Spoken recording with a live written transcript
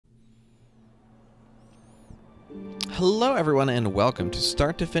Hello everyone and welcome to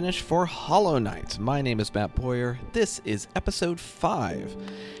Start to Finish for Hollow Knight. My name is Matt Bowyer. This is episode 5.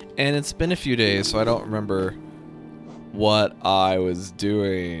 And it's been a few days, so I don't remember what I was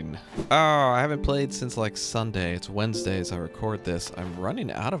doing. Oh, I haven't played since like Sunday. It's Wednesday as I record this. I'm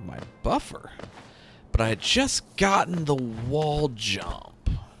running out of my buffer. But I had just gotten the wall jump.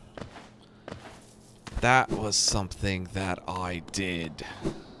 That was something that I did.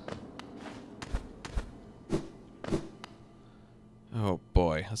 Oh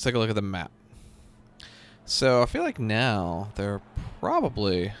boy, let's take a look at the map. So I feel like now there are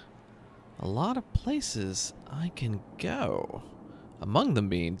probably a lot of places I can go. Among them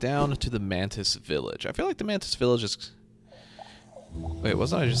being down to the Mantis Village. I feel like the Mantis Village is... Wait,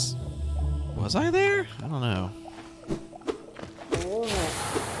 was I there? I don't know.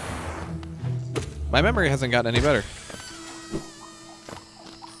 My memory hasn't gotten any better.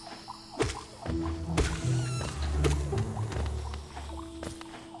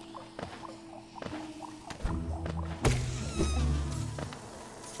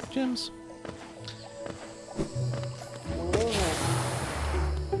 Gems.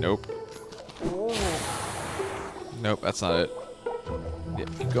 Nope. Nope, that's not it. Yeah,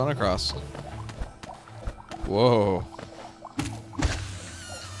 keep going across. Whoa.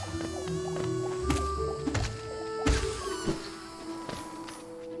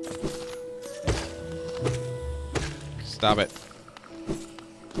 Stop it.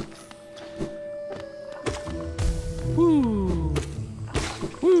 Woo.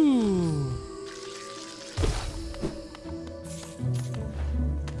 Woo.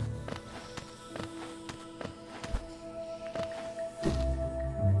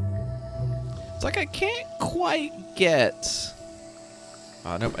 It's like I can't quite get...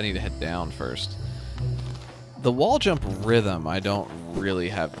 Oh, nope, I need to head down first. The wall jump rhythm I don't really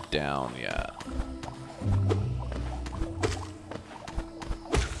have down yet.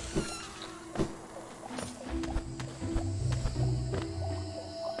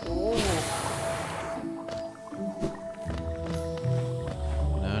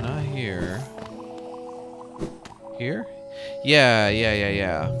 No, not here. Here? Yeah.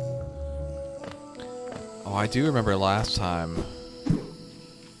 Oh, I do remember last time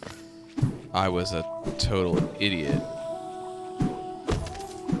I was a total idiot.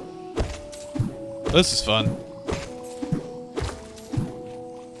 This is fun.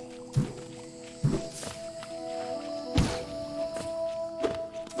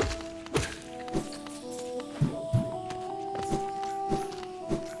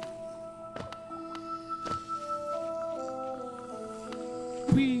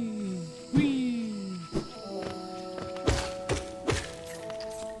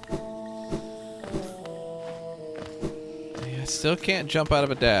 Still can't jump out of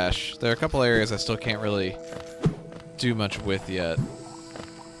a dash. There are a couple areas I still can't really do much with yet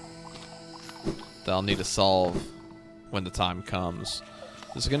that I'll need to solve when the time comes.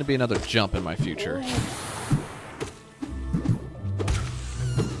 There's going to be another jump in my future.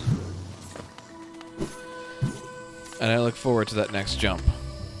 And I look forward to that next jump.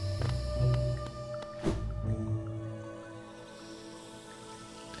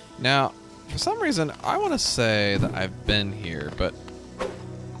 Now, for some reason, I want to say that I've been here, but...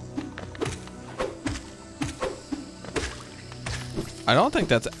 I don't think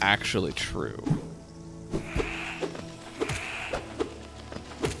that's actually true.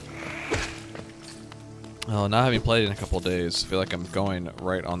 Well, not having played in a couple days, I feel like I'm going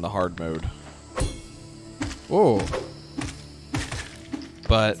right on the hard mode. Whoa!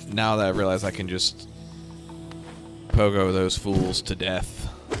 But now that I realize I can just pogo those fools to death,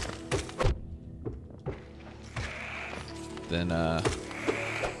 then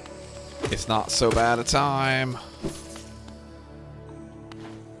it's not so bad a time.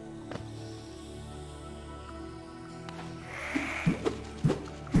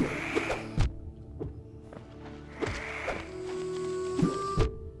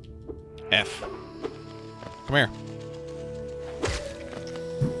 F. Come here.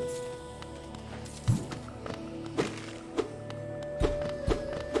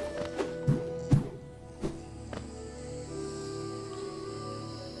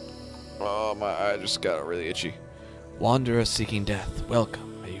 Oh, my eye just got really itchy. Wanderer seeking death,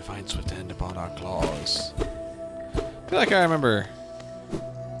 welcome. May you find swift end upon our claws. I feel like I remember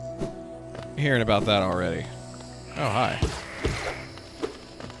hearing about that already. Oh, hi.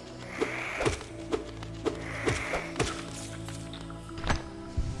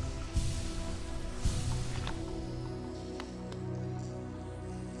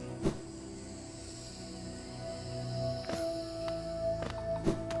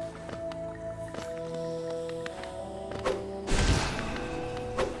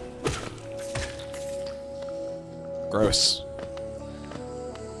 Gross.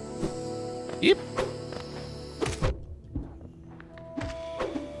 Yep.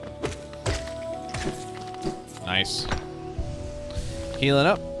 Nice. Healing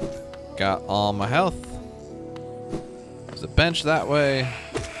up. Got all my health. There's a bench that way.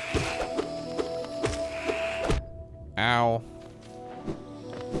 Ow.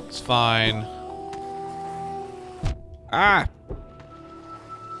 It's fine. Ah!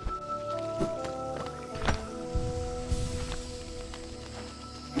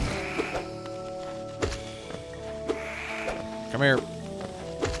 Come here.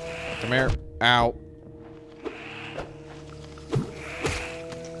 Come here. Ow.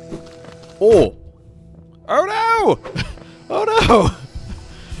 Oh! Oh no! Oh no!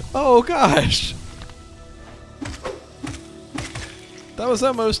 Oh gosh! That was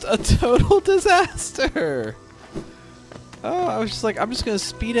almost a total disaster! Oh, I was just like, I'm just gonna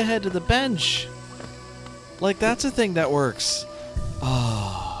speed ahead to the bench. Like, that's a thing that works.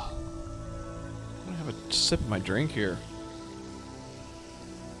 Oh. I'm gonna have a sip of my drink here.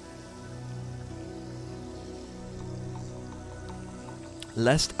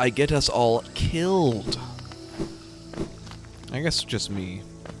 Lest I get us all killed. I guess just me.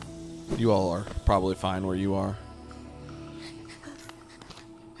 You all are probably fine where you are.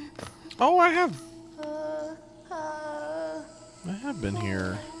 Oh, I have been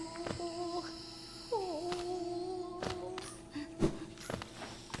here.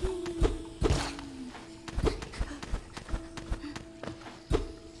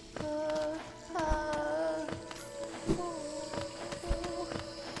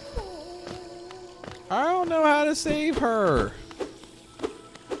 I don't know how to save her.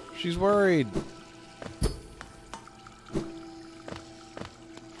 She's worried.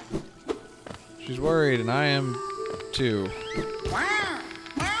 She's worried, and I am too.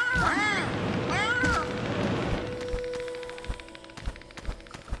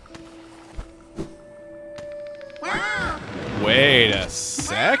 Wait a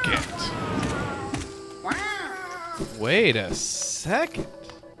second. Wait a second.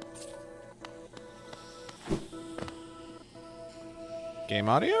 Game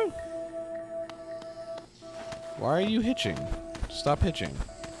audio? Why are you hitching? Stop hitching.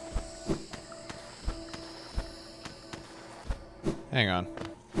 Hang on.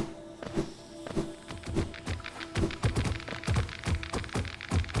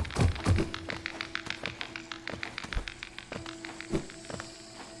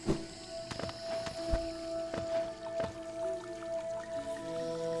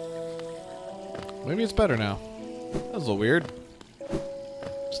 Maybe it's better now. That was a little weird.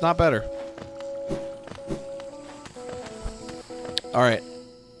 It's not better. Alright.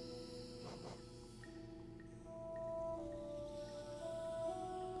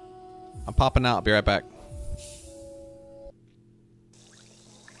 I'm popping out. I'll be right back.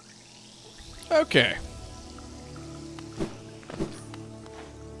 Okay.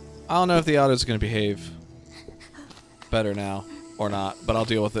 I don't know if the audio is going to behave better now or not, but I'll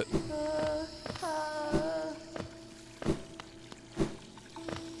deal with it.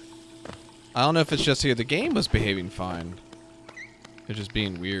 I don't know if it's just here the game was behaving fine. It's just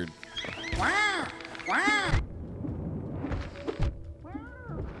being weird.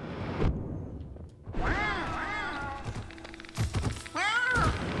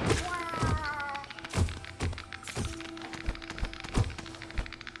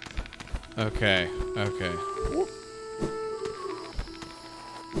 Okay, okay.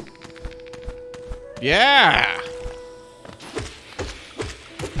 Yeah!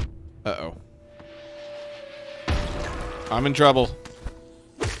 Uh-oh. I'm in trouble.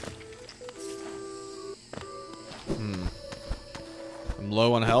 I'm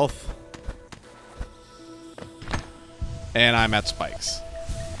low on health. And I'm at spikes.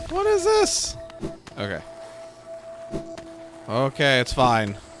 What is this? Okay. Okay, it's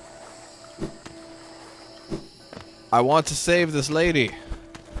fine. I want to save this lady.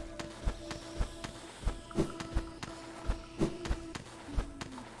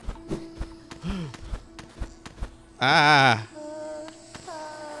 Ah.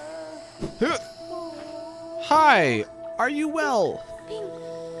 Hi. Are you well?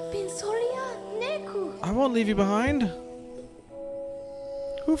 I won't leave you behind.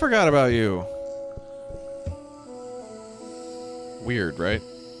 Who forgot about you? Weird, right?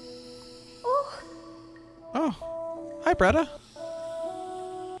 Oh. Hi, Bretta.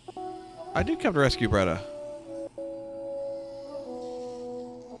 I did come to rescue Bretta.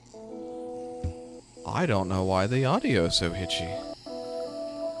 I don't know why the audio is so hitchy.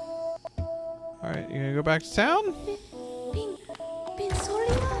 Alright, you gonna go back to town?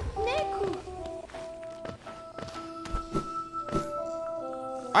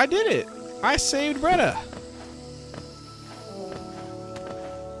 I did it! I saved Bretta!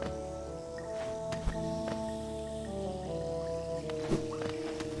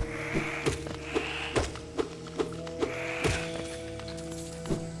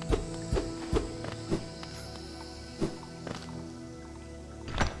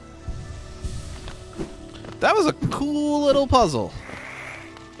 That was a cool little puzzle.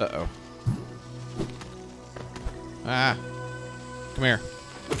 Uh-oh. Ah. Come here.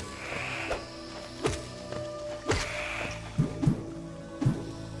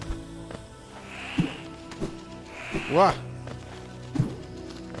 What?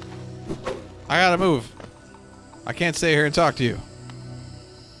 I gotta move. I can't stay here and talk to you.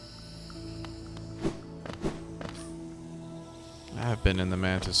 I've been in the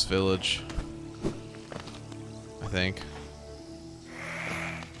Mantis Village. I think.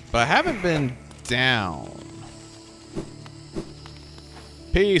 But I haven't been down.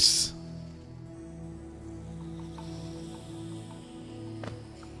 Peace.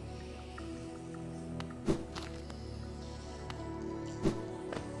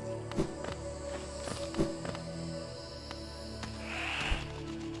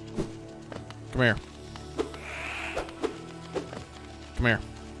 Come here. Come here.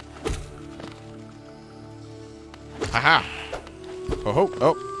 Haha. Oh ho.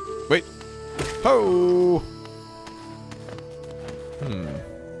 Oh. Wait. Ho.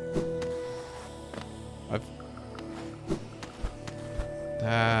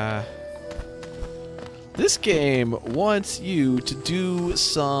 This game wants you to do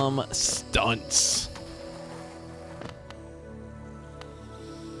some stunts.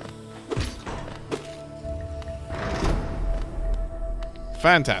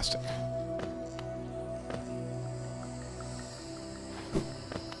 Fantastic.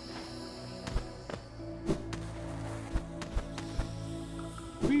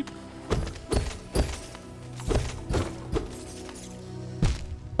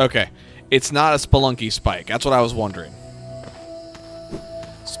 Okay, it's not a Spelunky spike. That's what I was wondering.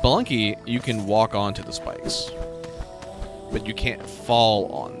 Spelunky, you can walk onto the spikes, but you can't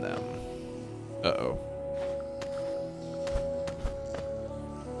fall on them. Uh-oh.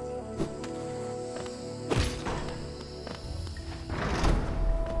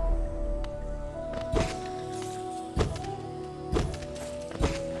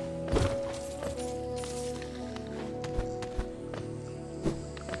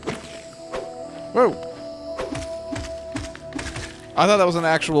 Whoa! I thought that was an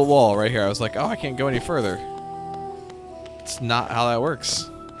actual wall right here. I was like, oh, I can't go any further. It's not how that works.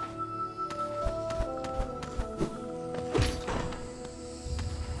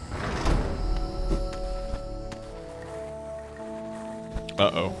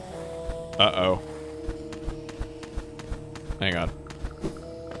 Uh-oh. Uh-oh. Hang on.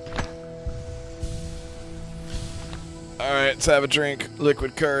 Alright, let's have a drink.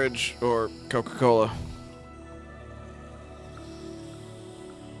 Liquid Courage or Coca-Cola.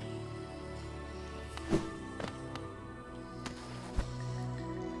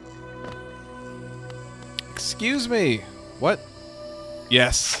 Excuse me. What?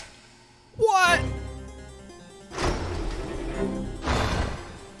 Yes. What?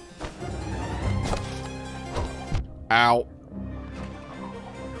 Ow.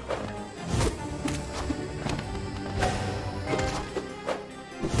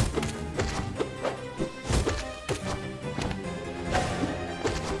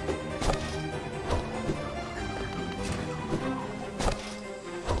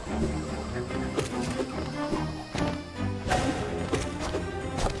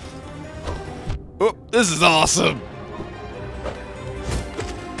 Oh, this is awesome.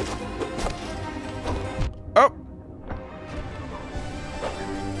 Oh.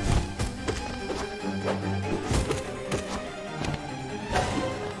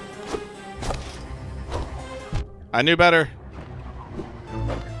 I knew better.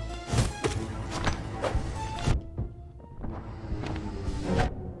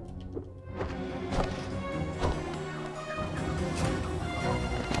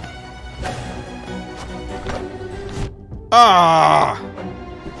 Ah!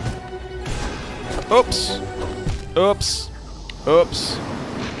 Oops. Oops. Oops.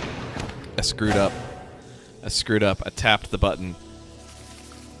 I screwed up. I screwed up. I tapped the button.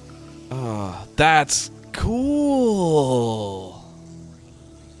 Oh, that's cool.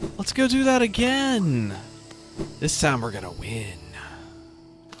 Let's go do that again. This time we're gonna win.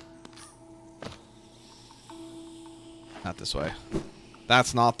 Not this way.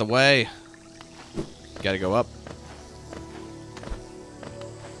 That's not the way. Gotta go up.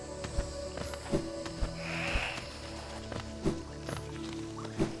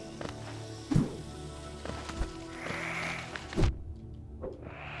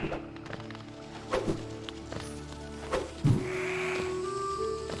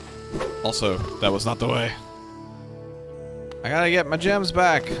 Also, that was not the way. I gotta get my gems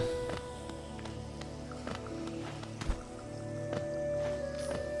back.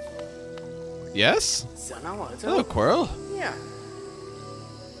 Yes? Hello, Quirrell. Yeah.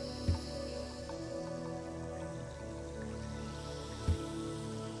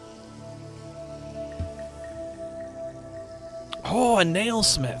 Oh, a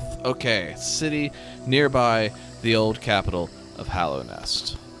nailsmith. Okay, city nearby the old capital of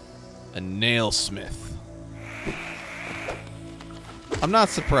Hallownest. A nailsmith. I'm not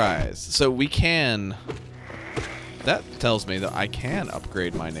surprised. So we can... That tells me that I can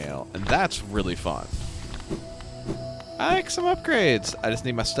upgrade my nail, and that's really fun. I like some upgrades. I just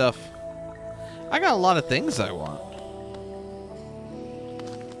need my stuff. I got a lot of things I want.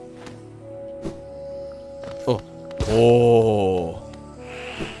 Oh. Oh.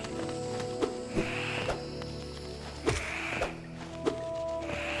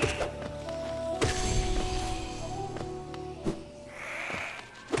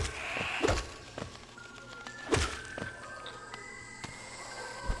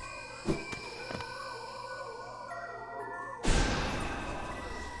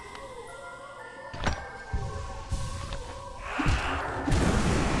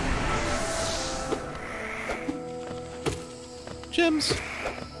 Gems.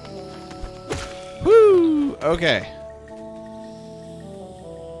 Woo! Okay.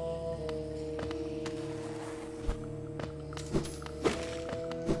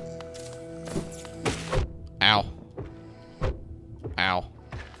 Ow. Ow.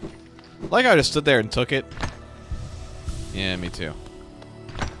 Like I just stood there and took it. Yeah, me too.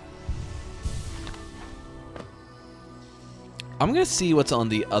 I'm gonna see what's on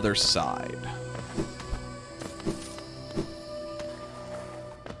the other side.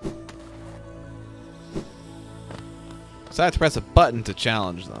 So I have to press a button to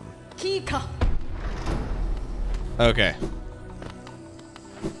challenge them. Okay.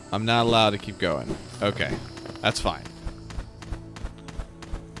 I'm not allowed to keep going. Okay. That's fine.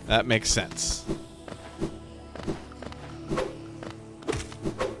 That makes sense.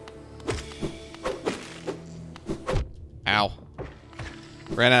 Ow.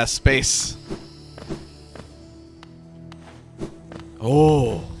 Ran out of space.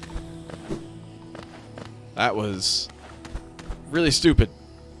 Oh. That was... really stupid.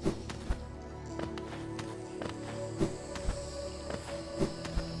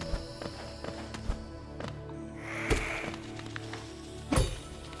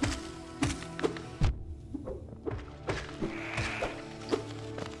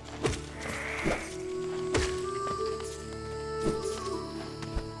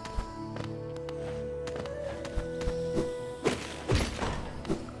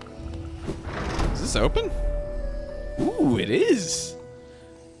 Is this open? Ooh, it is.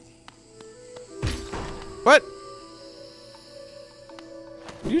 What?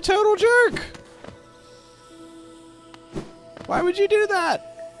 You total jerk. Why would you do that?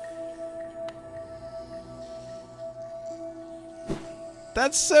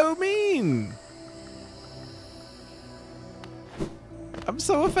 That's so mean. I'm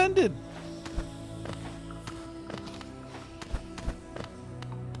so offended.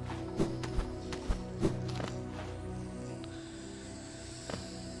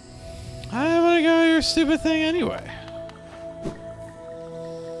 I want to go your stupid thing anyway.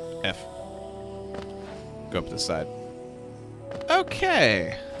 F. Go up this side.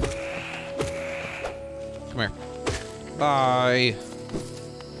 Okay. Come here. Bye.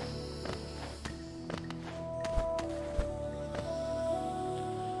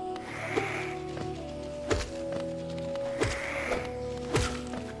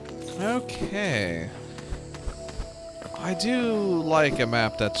 Okay. I do like a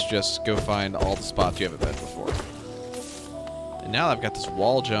map that's just go find all the spots you haven't been before. And now I've got this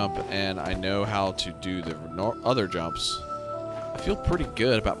wall jump and I know how to do the other jumps, I feel pretty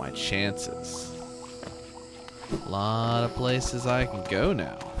good about my chances. A lot of places I can go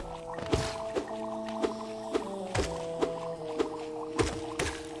now.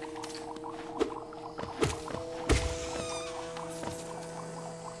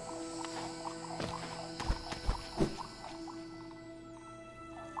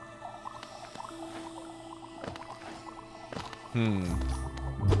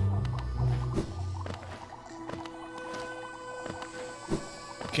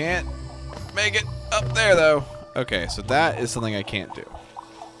 Can't make it up there though. Okay, so that is something I can't do.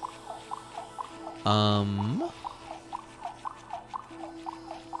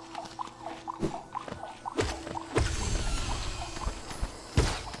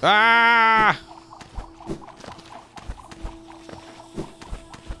 Ah!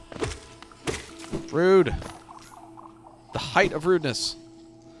 Rude. The height of rudeness.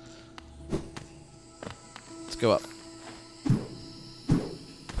 Let's go up.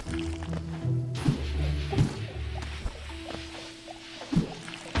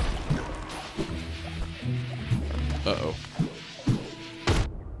 Uh-oh.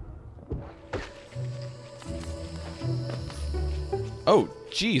 Oh,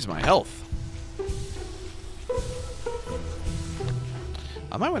 geez, my health.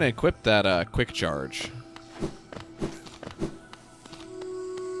 I might want to equip that quick charge.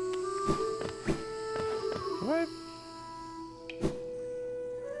 What?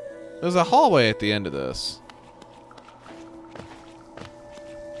 There's a hallway at the end of this.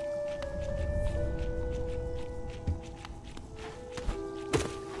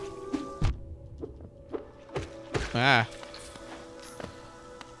 Ah.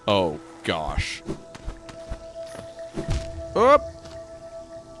 Oh, gosh. Oop.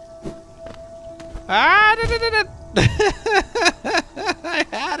 Ah! I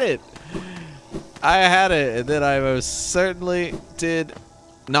had it. I had it, and then I most certainly did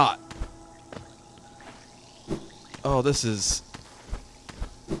not. Oh, this is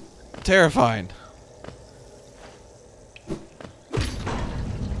terrifying.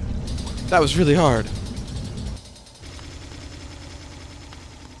 That was really hard.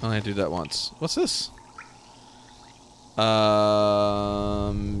 I only do that once. What's this?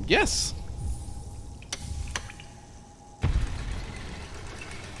 Yes.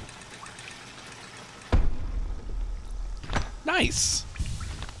 Nice.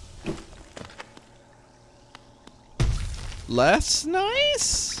 Less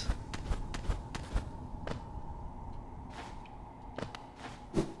nice?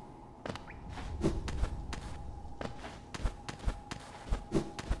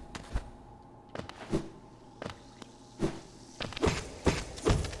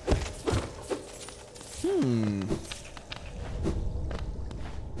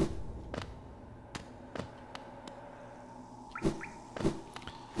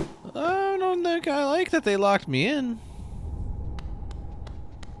 I don't think I like that they locked me in.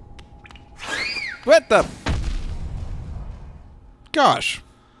 What the? Gosh.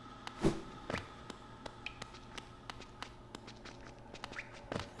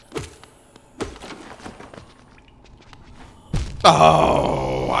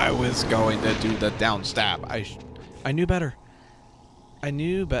 Oh, I was going to do the down stab. I knew better. I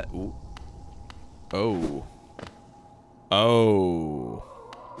knew better. Oh. Oh.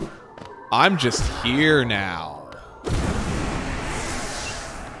 I'm just here now.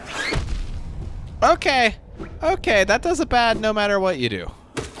 Okay. Okay, that does it bad no matter what you do.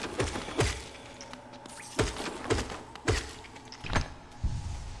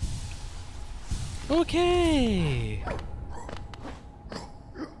 Okay.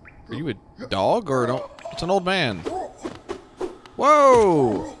 Are you a dog or no? It's an old man.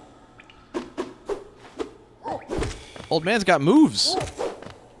 Whoa. Old man's got moves.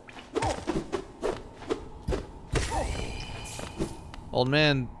 Old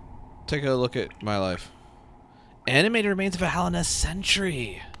man, take a look at my life. Animated remains of a Helena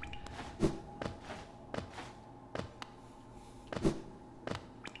century.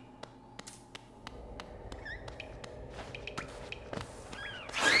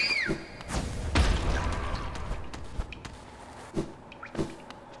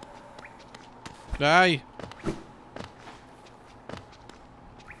 Die.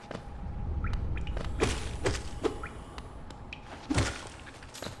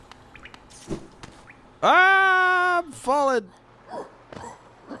 Ah, I'm falling.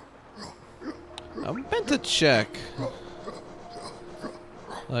 I'm meant to check.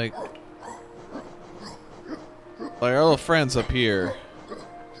 Like our little friends up here.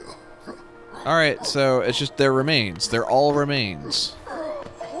 Alright, so it's just their remains. They're all remains.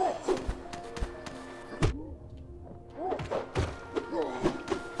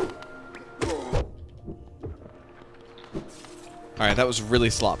 Alright, that was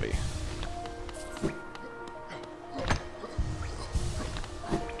really sloppy.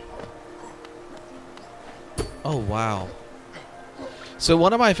 Oh, wow. So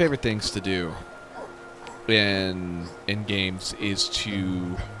one of my favorite things to do in games is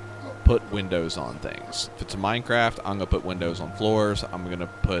to put windows on things. If it's a Minecraft, I'm going to put windows on floors. I'm going to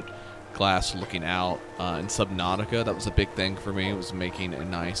put glass looking out. In Subnautica, that was a big thing for me, was making a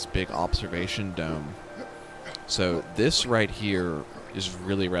nice big observation dome. So this right here is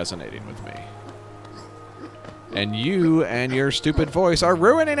really resonating with me. And you and your stupid voice are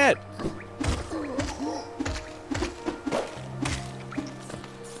ruining it!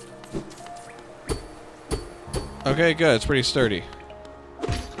 Okay, good. It's pretty sturdy.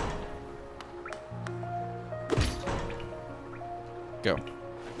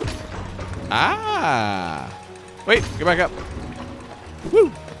 Ah! Wait, get back up. Woo!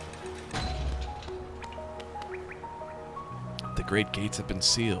 The great gates have been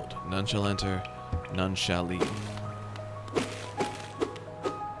sealed. None shall enter, none shall leave.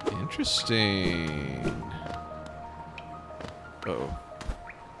 Interesting. Uh-oh.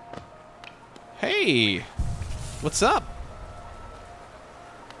 Hey! What's up?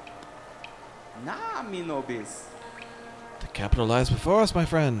 Nah, mi nobis. The capital lies before us, my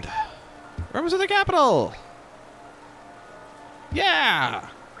friend. Rome is in the capital! Yeah!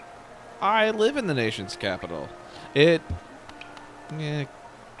 I live in the nation's capital. It... yeah,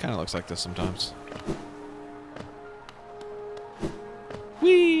 kind of looks like this sometimes.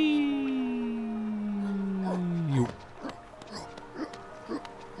 Whee!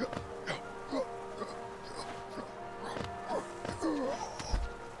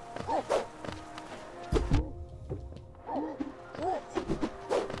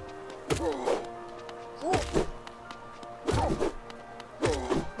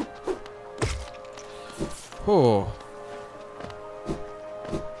 Oh.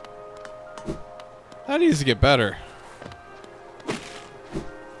 That needs to get better.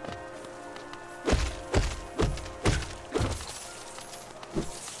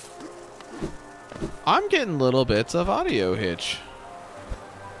 I'm getting little bits of audio hitch.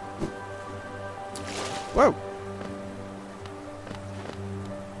 Whoa.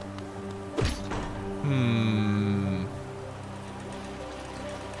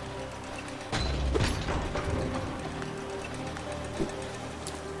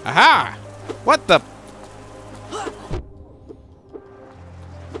 Aha! What the?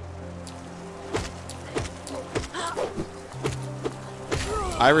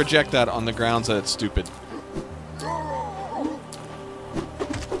 I reject that on the grounds that it's stupid.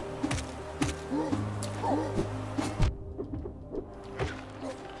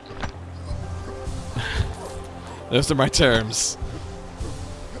 Those are my terms.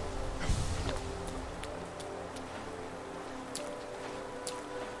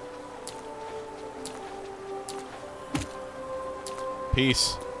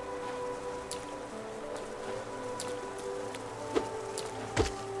 Peace.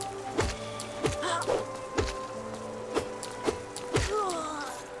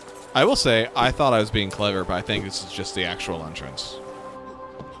 I will say, I thought I was being clever, but I think this is just the actual entrance.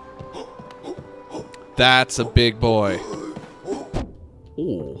 That's a big boy.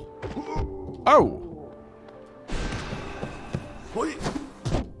 Ooh. Oh!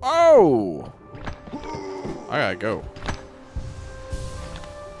 Oh! I gotta go.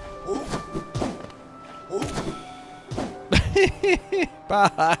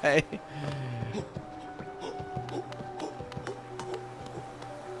 Bye.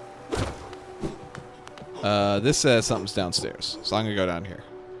 This says something's downstairs, so I'm gonna go down here.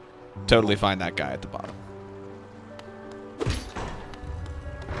 Totally find that guy at the bottom.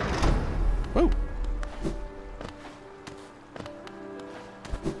 Whoa.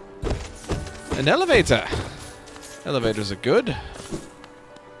 An elevator. Elevators are good.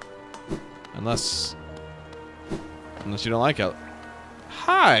 Unless you don't like it.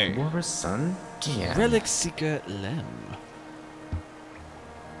 Hi. War's son? Yeah. Relic Seeker Lem.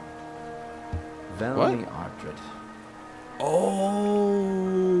 Velmi Ardred. Oh.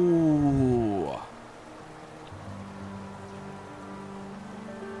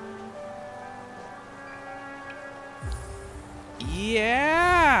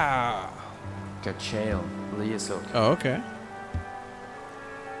 Yeah. Gachael. Liesok. Oh, okay.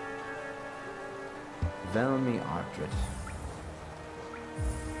 Velmi Ardred.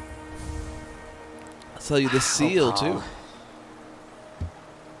 I'll tell you the seal, too.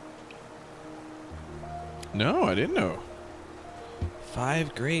 No, I didn't know.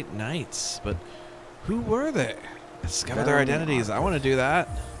 5 great knights, but who were they? Discover their identities. I want to do that.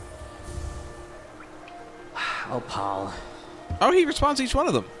 Oh, Paul. Oh, he responds to each one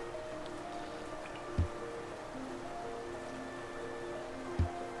of them.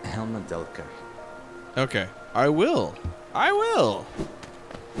 Helma Delker. Okay, I will. I will.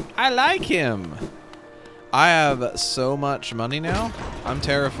 I like him. I have so much money now. I'm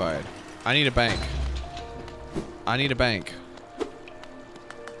terrified. I need a bank. I need a bank.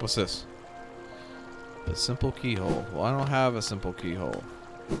 What's this? A simple keyhole. Well, I don't have a simple keyhole.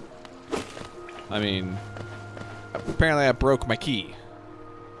 I mean, apparently I broke my key.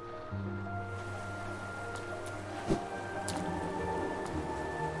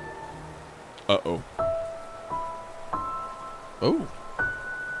 Uh-oh. Oh.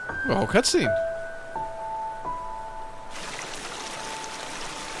 Oh, cutscene.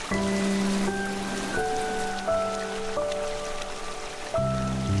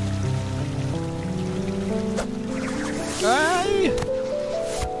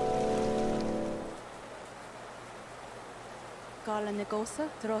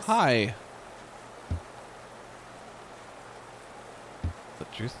 Hi. The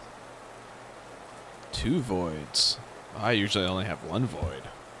truth. 2 voids. I usually only have 1 void.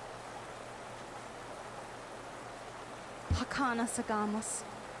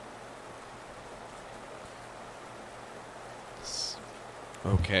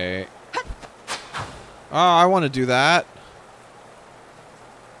 Okay. Oh, I want to do that.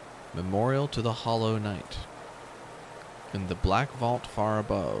 Memorial to the Hollow Knight. In the black vault far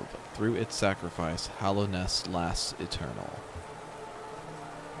above, through its sacrifice, Hallowness lasts eternal.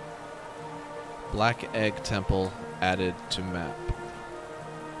 Black Egg Temple added to map.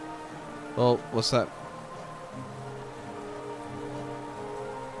 Well, what's that?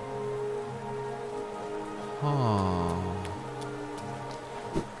 Huh.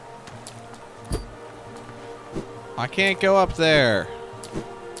 I can't go up there.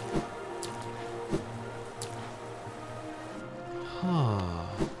 Huh.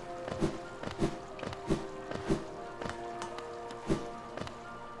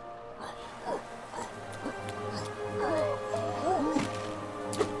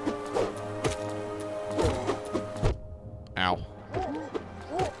 Ow.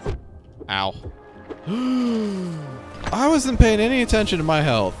 Ow. I wasn't paying any attention to my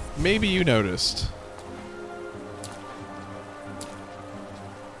health. Maybe you noticed.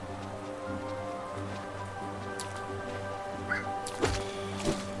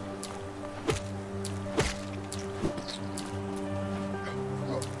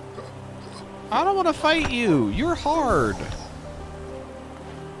 I don't want to fight you. You're hard.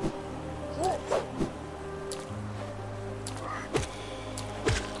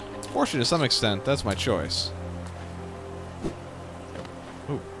 Fortunate to some extent, that's my choice.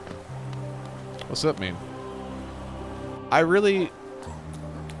 Ooh. What's that mean? I really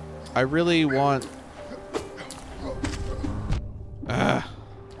want... Ah.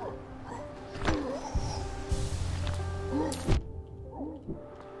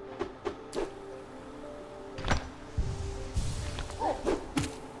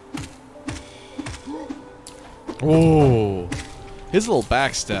 Oh, his little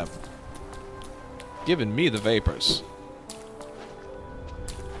backstep, giving me the vapors.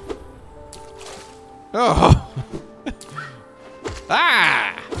 Oh,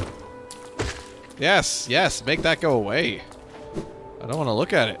 ah! Yes, yes, make that go away. I don't want to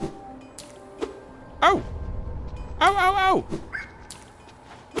look at it. Oh, oh, oh, oh!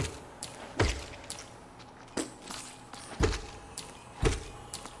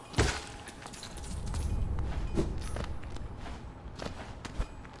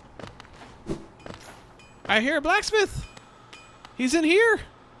 I hear a blacksmith. He's in here.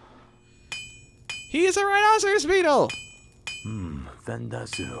 He is a rhinoceros beetle.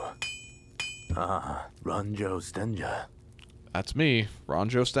 Vendasu. Ah, Ronjo Stenja. That's me,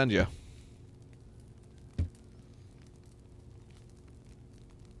 Ronjo Stenja.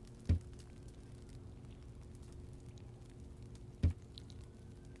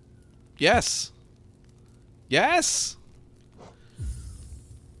 Yes. Yes.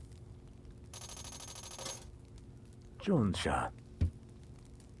 Jonsha.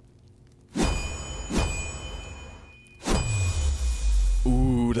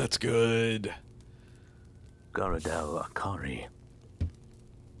 Ooh, that's good. Garadel Akari.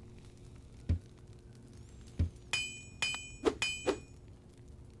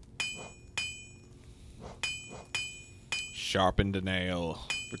 Sharpened a nail.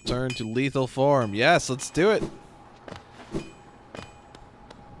 Return to lethal form. Yes, let's do it.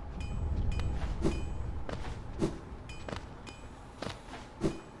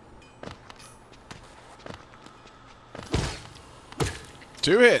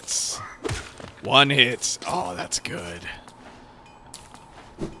 Two hits. 1 hit. Oh, that's good.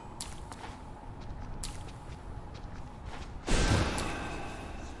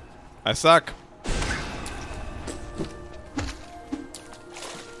 I suck.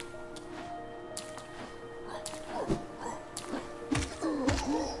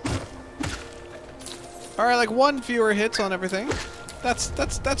 All right, like 1 fewer hits on everything.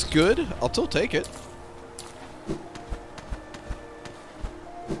 That's good. I'll still take it.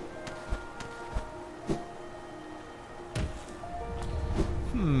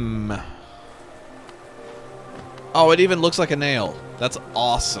 Oh, it even looks like a nail. That's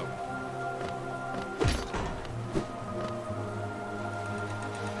awesome.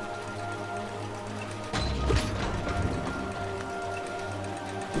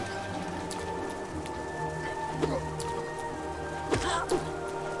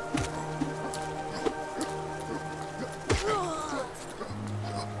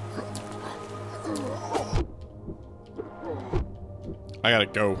 I gotta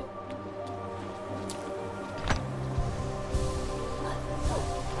go.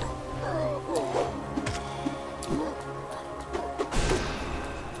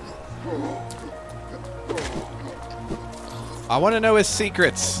 I want to know his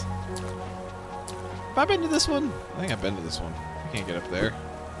secrets. Have I been to this one? I think I've been to this one. I can't get up there.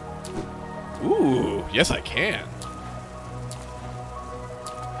 Ooh, yes I can.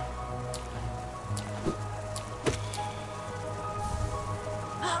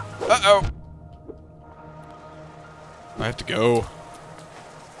 Uh-oh. I have to go.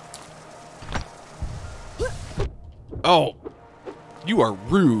 Oh, you are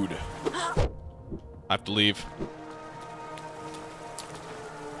rude. I have to leave.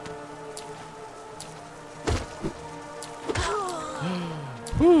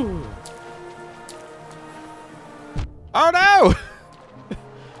 Whew. Oh no!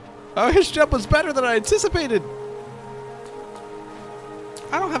 Oh, his jump was better than I anticipated.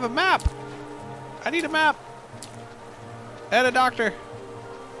 I don't have a map. I need a map. And a doctor.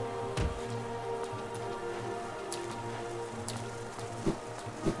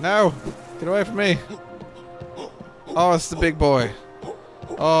 No! Get away from me. Oh, it's the big boy.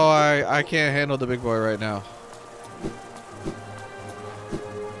 Oh, I can't handle the big boy right now.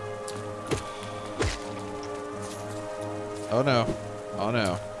 Oh no. Oh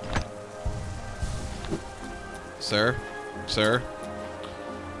no. Sir? Sir?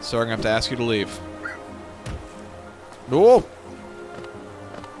 Sir, I'm gonna have to ask you to leave. No!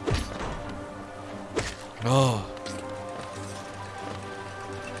 Oh.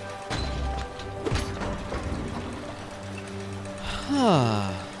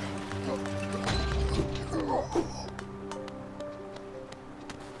 Huh.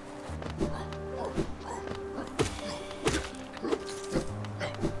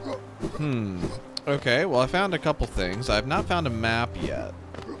 Okay, well I found a couple things. I've not found a map yet.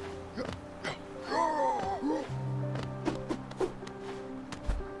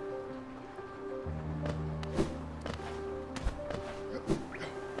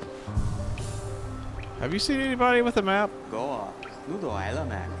 Have you seen anybody with a map?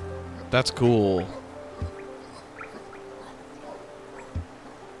 That's cool.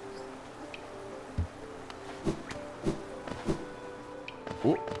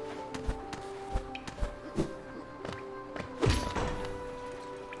 Ooh.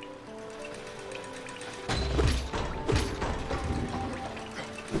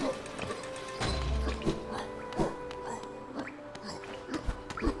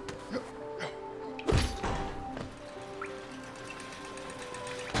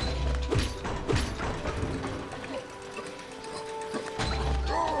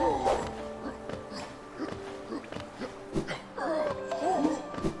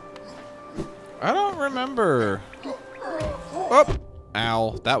 I don't remember. Oh!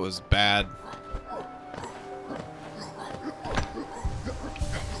 Ow, that was bad.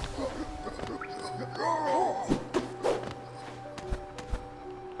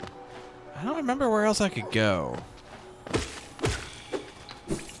 I don't remember where else I could go.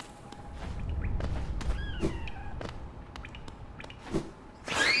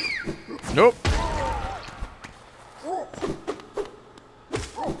 Nope.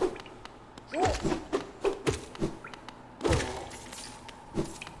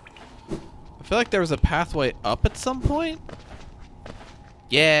 I feel like there was a pathway up at some point.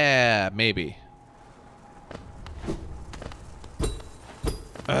 Yeah, maybe.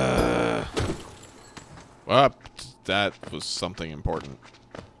 Well, that was something important.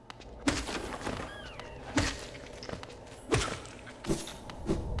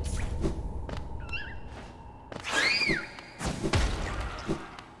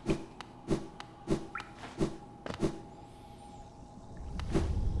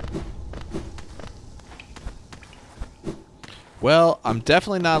 Well, I'm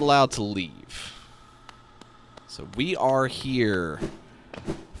definitely not allowed to leave. So we are here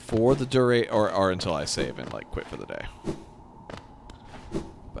for the duration, or until I save and like quit for the day.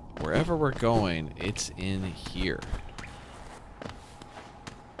 But wherever we're going, it's in here.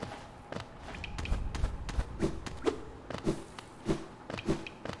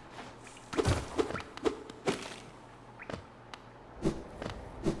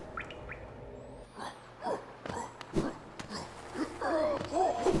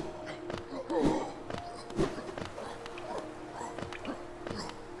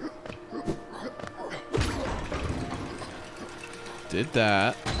 Did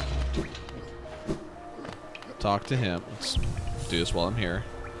that. Talk to him. Let's do this while I'm here.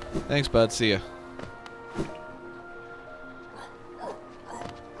 Thanks, bud. See ya.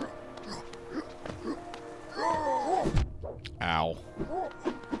 Ow. Ow.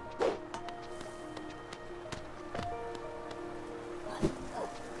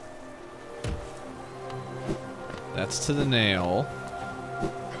 That's to the nail.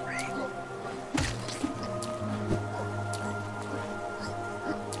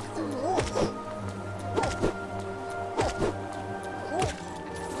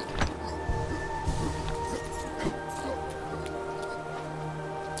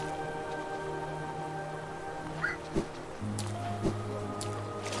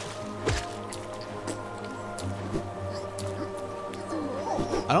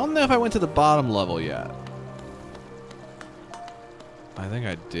 I don't know if I went to the bottom level yet. I think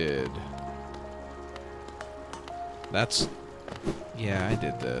I did. That's... Yeah, I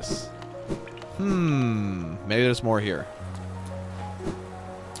did this. Maybe there's more here.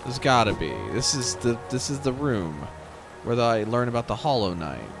 There's gotta be. This is the room where I learn about the Hollow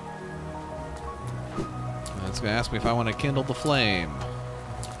Knight. And it's gonna ask me if I want to kindle the flame.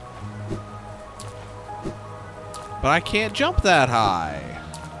 But I can't jump that high.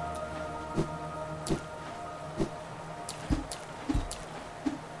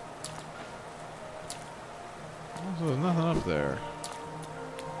 There's nothing up there.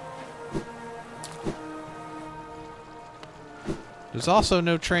 There's also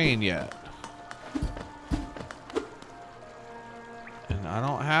no train yet. And I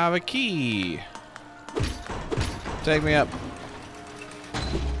don't have a key. Take me up.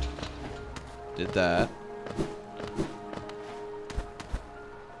 Did that.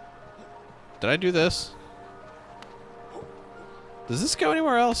 Did I do this? Does this go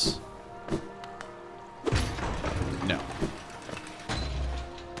anywhere else? No.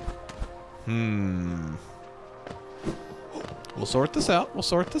 We'll sort this out. We'll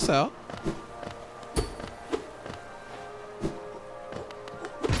sort this out.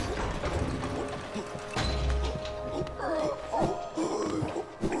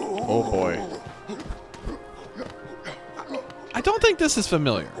 Oh boy. I don't think this is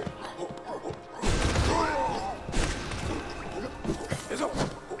familiar.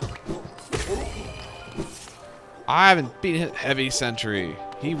 I haven't beaten Heavy Sentry.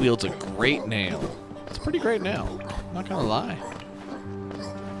 He wields a great nail. It's a pretty great nail. I'm not gonna lie.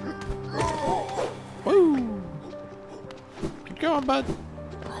 Woo! Keep going, bud.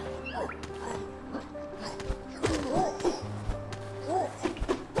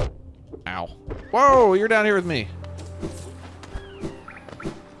 Ow. Whoa, you're down here with me.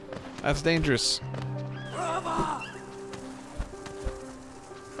 That's dangerous.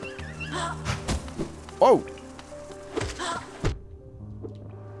 Whoa!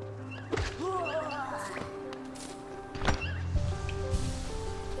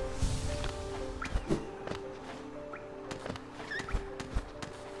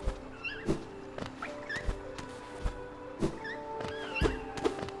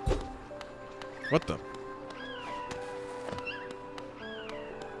 What the?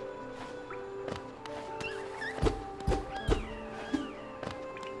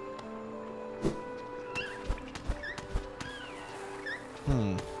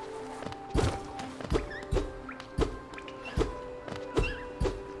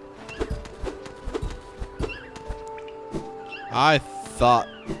 I thought...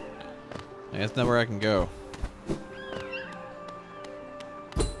 That's not where I can go.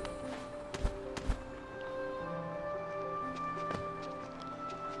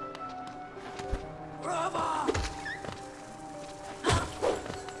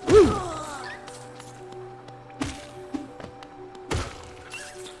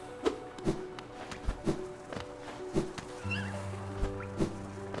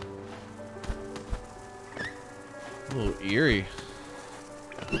 A little eerie.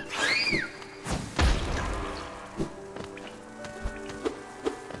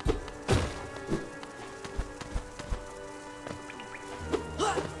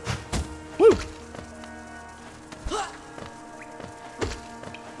 Woo!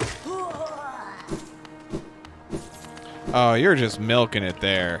 Oh, you're just milking it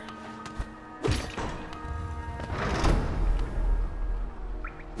there.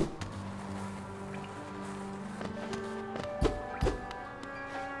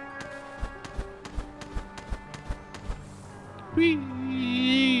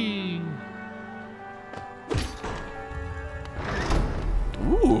 Whee!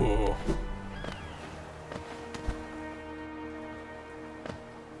 Ooh.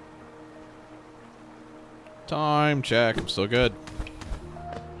 Time check. I'm still good.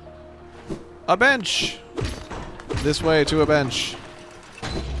 A bench! This way to a bench.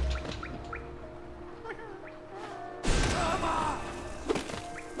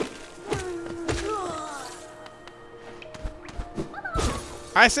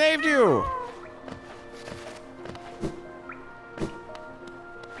 I saved you!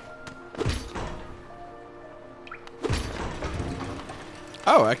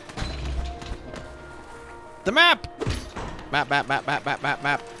 Oh, the map! Map.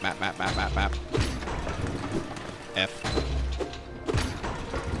 F.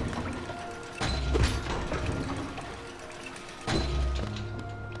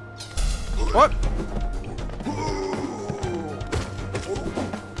 What?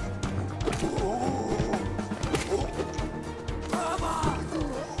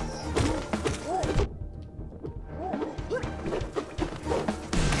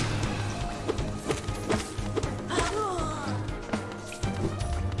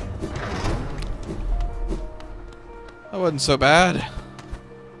 That wasn't so bad.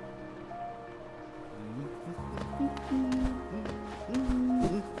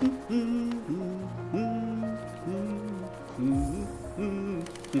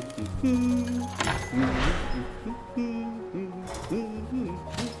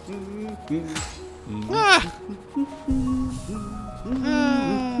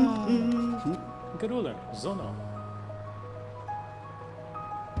 Gerule, Zono.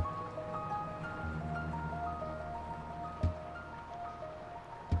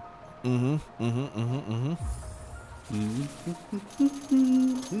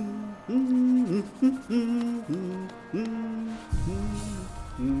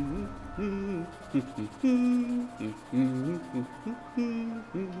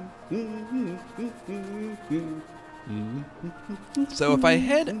 So if I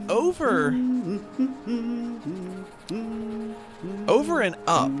head over and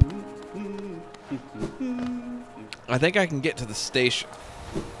up, I think I can get to the station.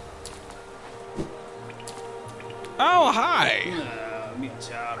 Oh, hi!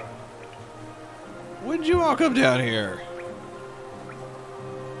 When did you all come down here?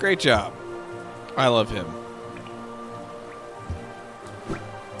 Great job. I love him.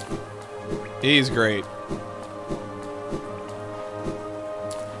 He's great.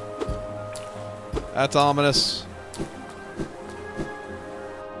 That's ominous.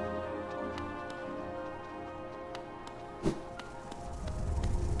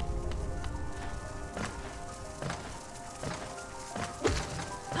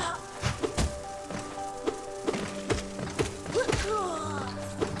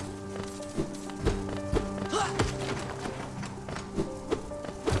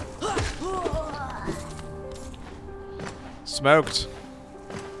 Smoked.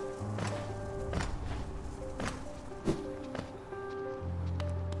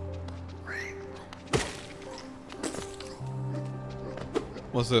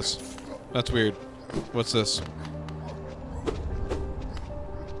 What's this? That's weird. What's this?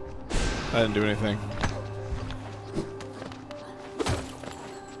 I didn't do anything.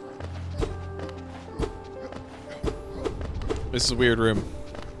 This is a weird room.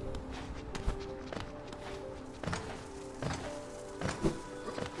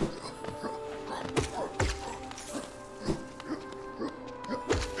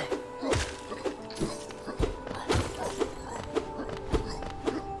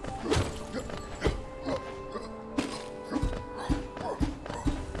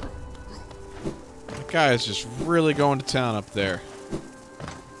 Guy is just really going to town up there.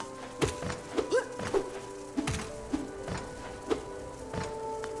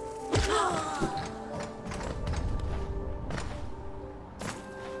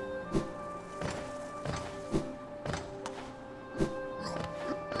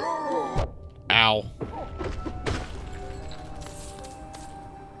 Ow.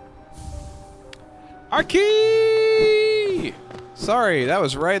 Our key! Sorry, that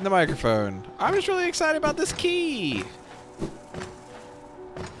was right in the microphone. I'm just really excited about this key.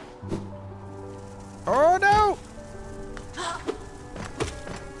 Oh no!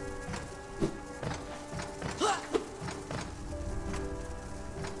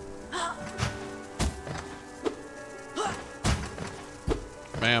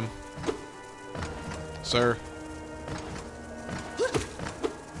 Ma'am. Sir.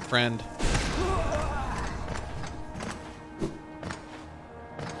 Friend.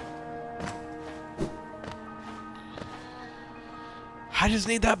 I just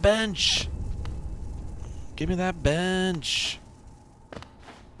need that bench. Give me that bench.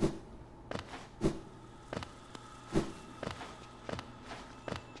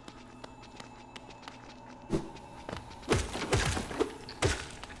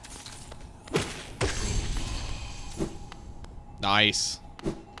 Nice.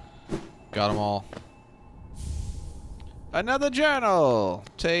 Got them all. Another journal.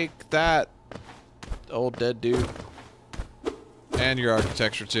 Take that, old dead dude. And your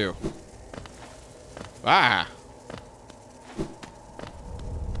architecture, too. Ah!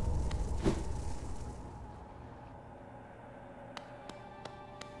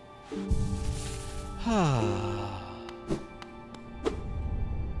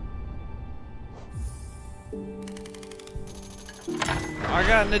 I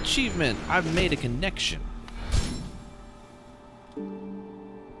got an achievement. I've made a connection.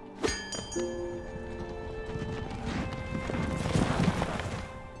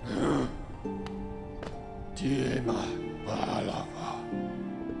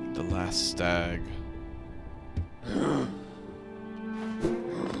 The last stag.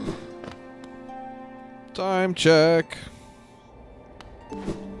 Time check.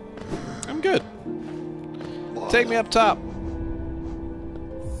 I'm good. Take me up top.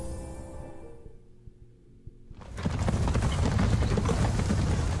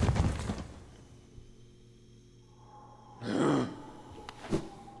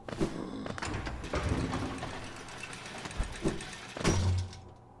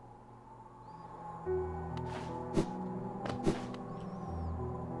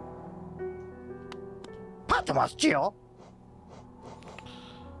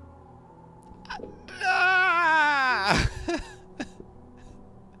 Ah!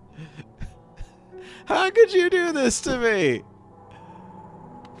 How could you do this to me?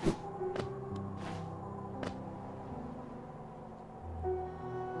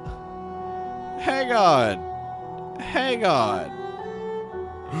 Hang on. Hang on.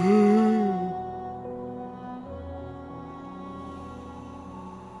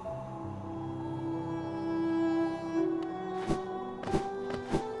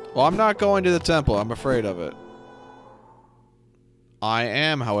 Well, I'm not going to the temple. I'm afraid of it. I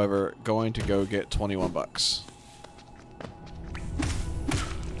am, however, going to go get 21 bucks.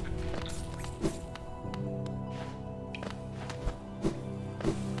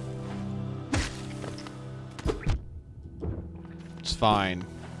 It's fine.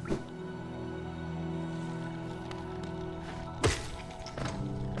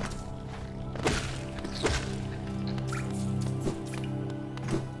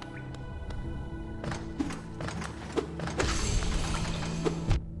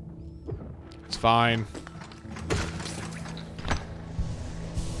 Fine.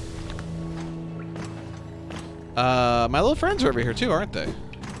 My little friends are over here too, aren't they?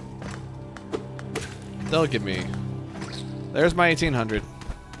 They'll give me. There's my 1800.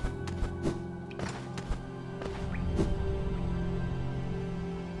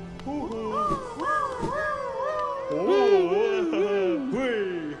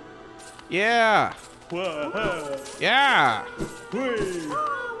 Yeah. Yeah.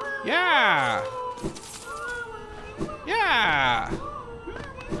 Yeah! Yeah!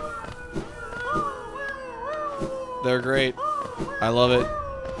 They're great. I love it.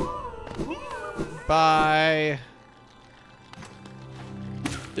 Bye!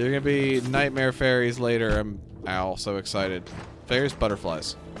 They're gonna be nightmare fairies later. I'm so excited. Fairies,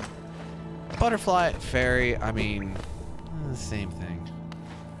 butterflies. Butterfly, fairy, I mean, the same thing.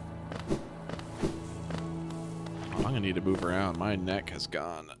 Oh, I'm gonna need to move around. My neck has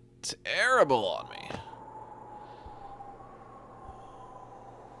gone terrible on me.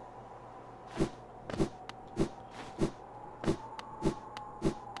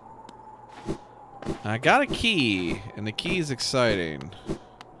 I got a key, and the key is exciting.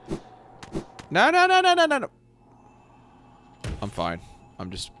 No, no, no, no, no, no, no. I'm fine.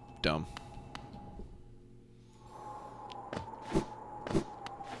 I'm just dumb.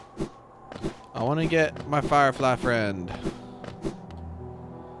 I want to get my firefly friend.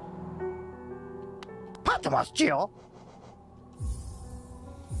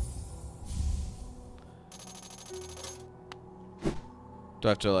 Do I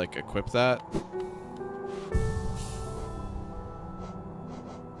have to, like, equip that?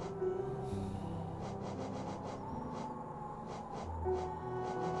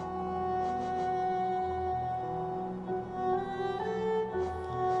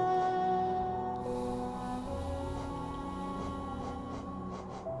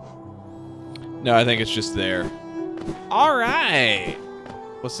 No, I think it's just there. All right.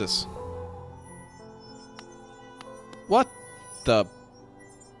 What's this? What the?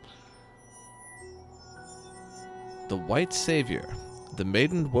 The White Savior. The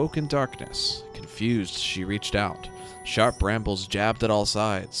maiden woke in darkness. Confused, she reached out. Sharp brambles jabbed at all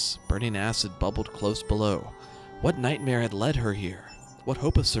sides. Burning acid bubbled close below. What nightmare had led her here? What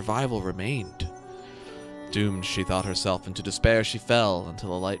hope of survival remained? Doomed, she thought herself, into despair she fell,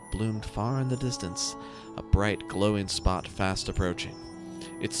 until a light bloomed far in the distance, a bright, glowing spot fast approaching.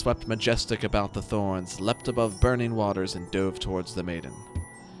 It swept majestic about the thorns, leapt above burning waters, and dove towards the maiden.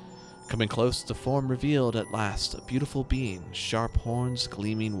 Coming close, the form revealed at last a beautiful being, sharp horns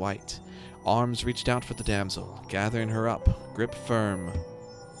gleaming white. Arms reached out for the damsel, gathering her up, grip firm.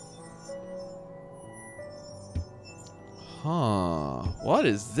 Huh. What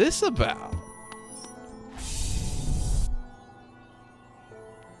is this about?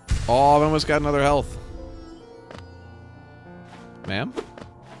 Oh, I've almost got another health. Ma'am?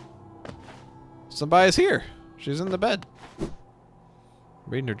 Somebody's here. She's in the bed.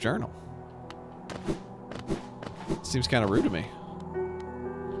 Reading her journal. Seems kind of rude to me.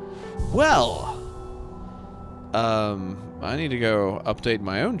 Well, I need to go update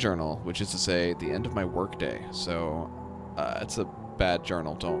my own journal, which is to say the end of my workday. So, it's a bad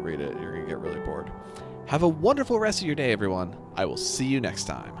journal. Don't read it. You're going to get really bored. Have a wonderful rest of your day, everyone. I will see you next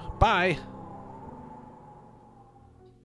time. Bye.